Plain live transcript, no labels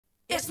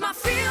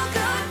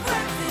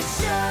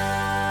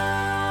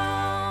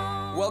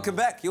welcome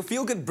back. Your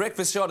Feel Good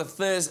Breakfast Show on a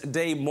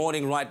Thursday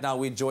morning. Right now,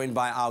 we're joined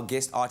by our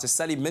guest artist,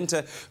 Sally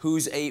Minter,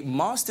 who's a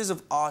Masters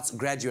of Arts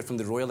graduate from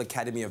the Royal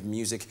Academy of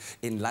Music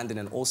in London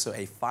and also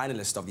a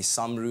finalist of the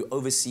SAMRO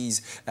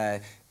Overseas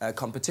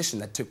Competition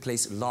that took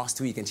place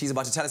last week. And she's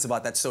about to tell us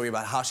about that story,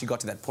 about how she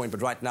got to that point.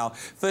 But right now,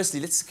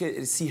 firstly, let's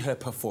see her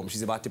perform.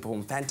 She's about to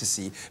perform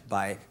Fantaisie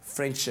by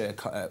French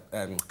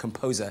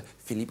composer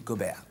Philippe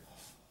Gaubert.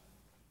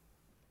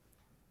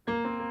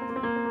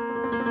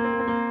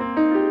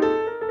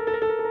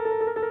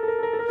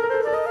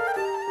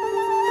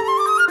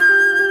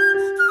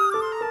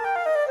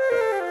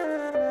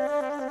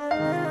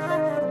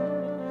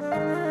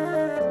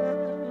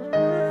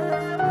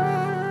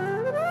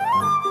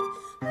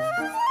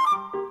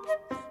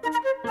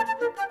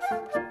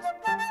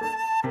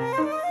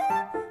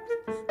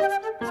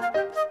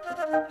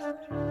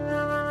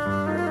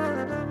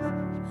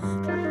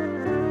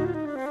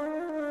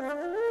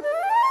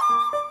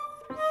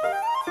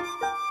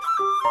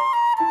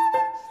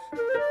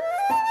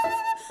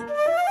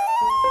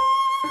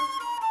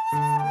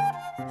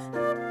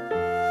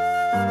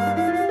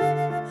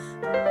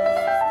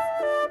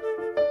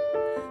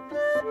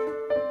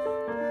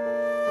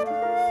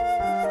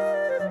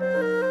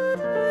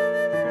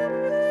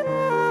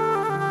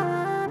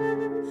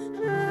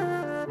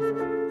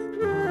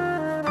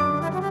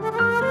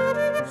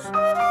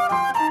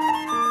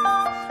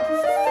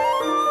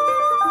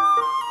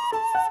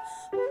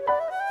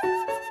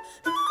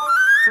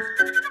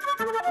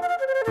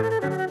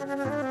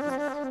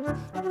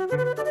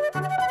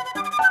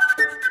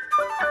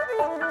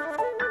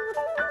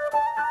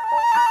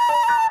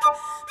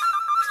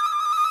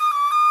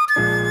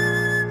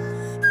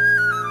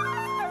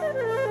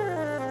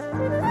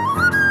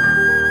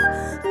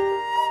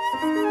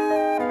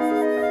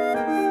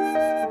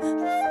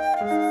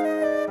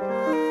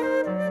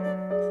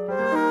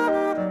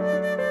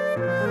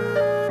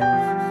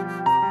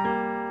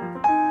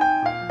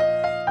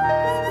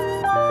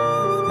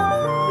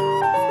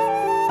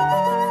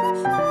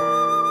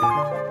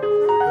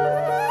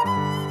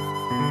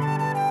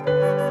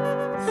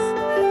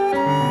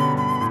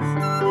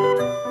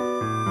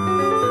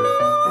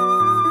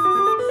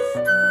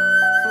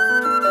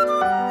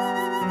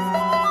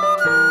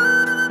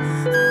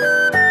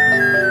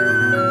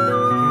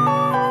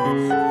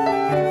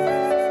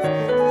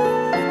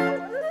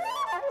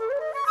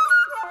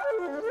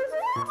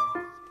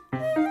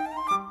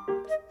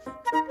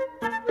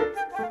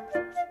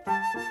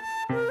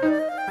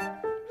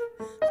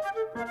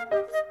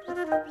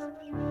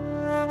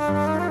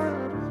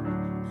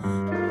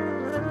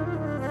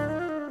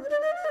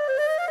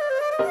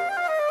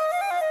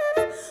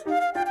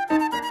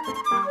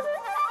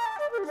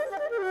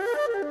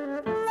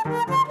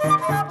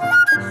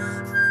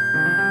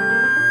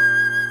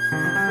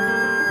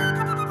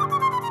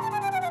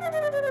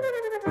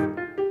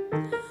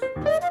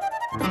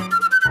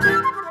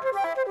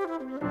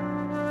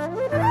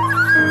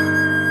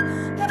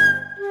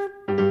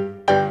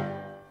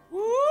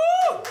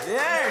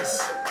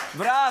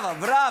 Brava,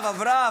 brava,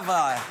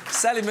 brava.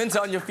 Sally Minter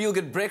on your Feel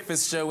Good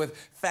Breakfast Show with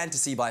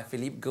Fantaisie by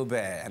Philippe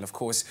Gaubert. And of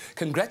course,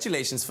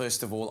 congratulations,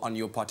 first of all, on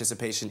your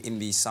participation in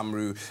the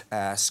SAMRO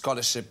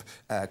Scholarship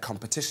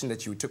Competition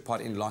that you took part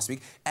in last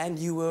week. And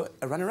you were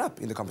a runner-up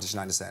in the competition,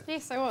 I understand.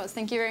 Yes, I was.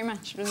 Thank you very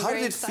much. It was How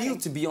did it feel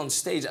to be on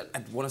stage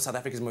at one of South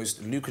Africa's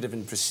most lucrative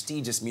and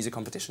prestigious music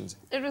competitions?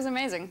 It was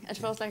amazing. It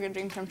felt like a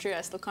dream come true.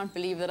 I still can't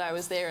believe that I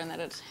was there and that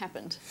it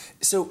happened.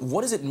 So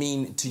what does it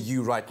mean to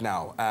you right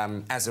now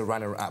as a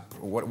runner-up?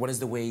 What does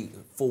the way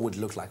forward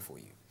look like for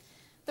you?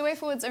 The way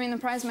forwards, I mean, the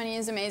prize money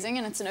is amazing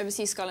and it's an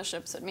overseas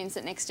scholarship, so it means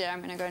that next year I'm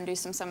going to go and do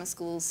some summer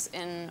schools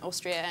in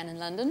Austria and in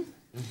London.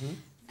 Mm-hmm.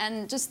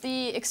 And just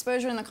the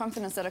exposure and the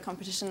confidence that a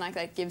competition like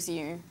that gives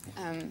you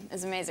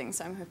is amazing.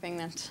 So I'm hoping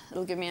that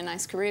it'll give me a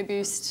nice career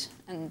boost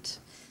and,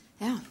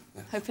 yeah,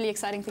 hopefully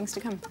exciting things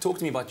to come. Talk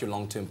to me about your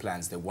long-term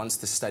plans there. Once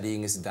the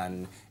studying is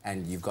done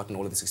and you've gotten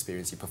all of this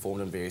experience, you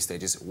performed on various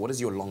stages, what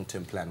is your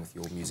long-term plan with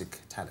your music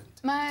talent?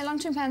 My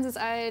long-term plans is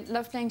I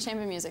love playing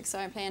chamber music, so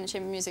I play in a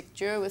chamber music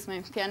duo with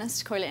my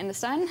pianist, Koile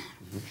Enderstein.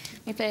 Mm-hmm.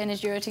 We play in a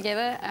duo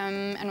together,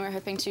 and we're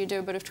hoping to do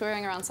a bit of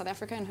touring around South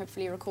Africa and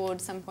hopefully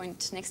record some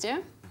point next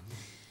year.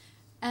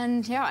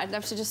 And yeah, I'd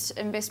love to just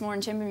invest more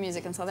in chamber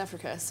music in South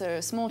Africa.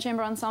 So small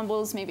chamber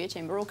ensembles, maybe a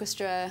chamber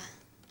orchestra,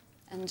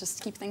 and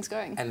just keep things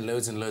going. And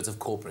loads of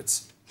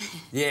corporates.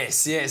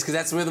 Yes, because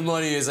that's where the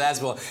money is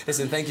as well.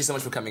 Listen, thank you so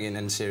much for coming in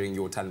and sharing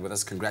your talent with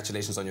us.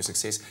 Congratulations on your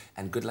success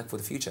and good luck for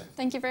the future.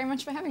 Thank you very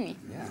much for having me.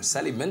 Yeah,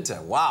 Sally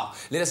Minter, wow.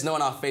 Let us know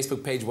on our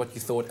Facebook page what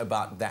you thought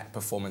about that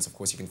performance. Of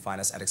course, you can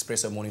find us at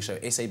Expresso Morning Show,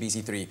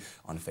 SABC3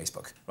 on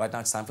Facebook. Right now,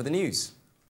 it's time for the news.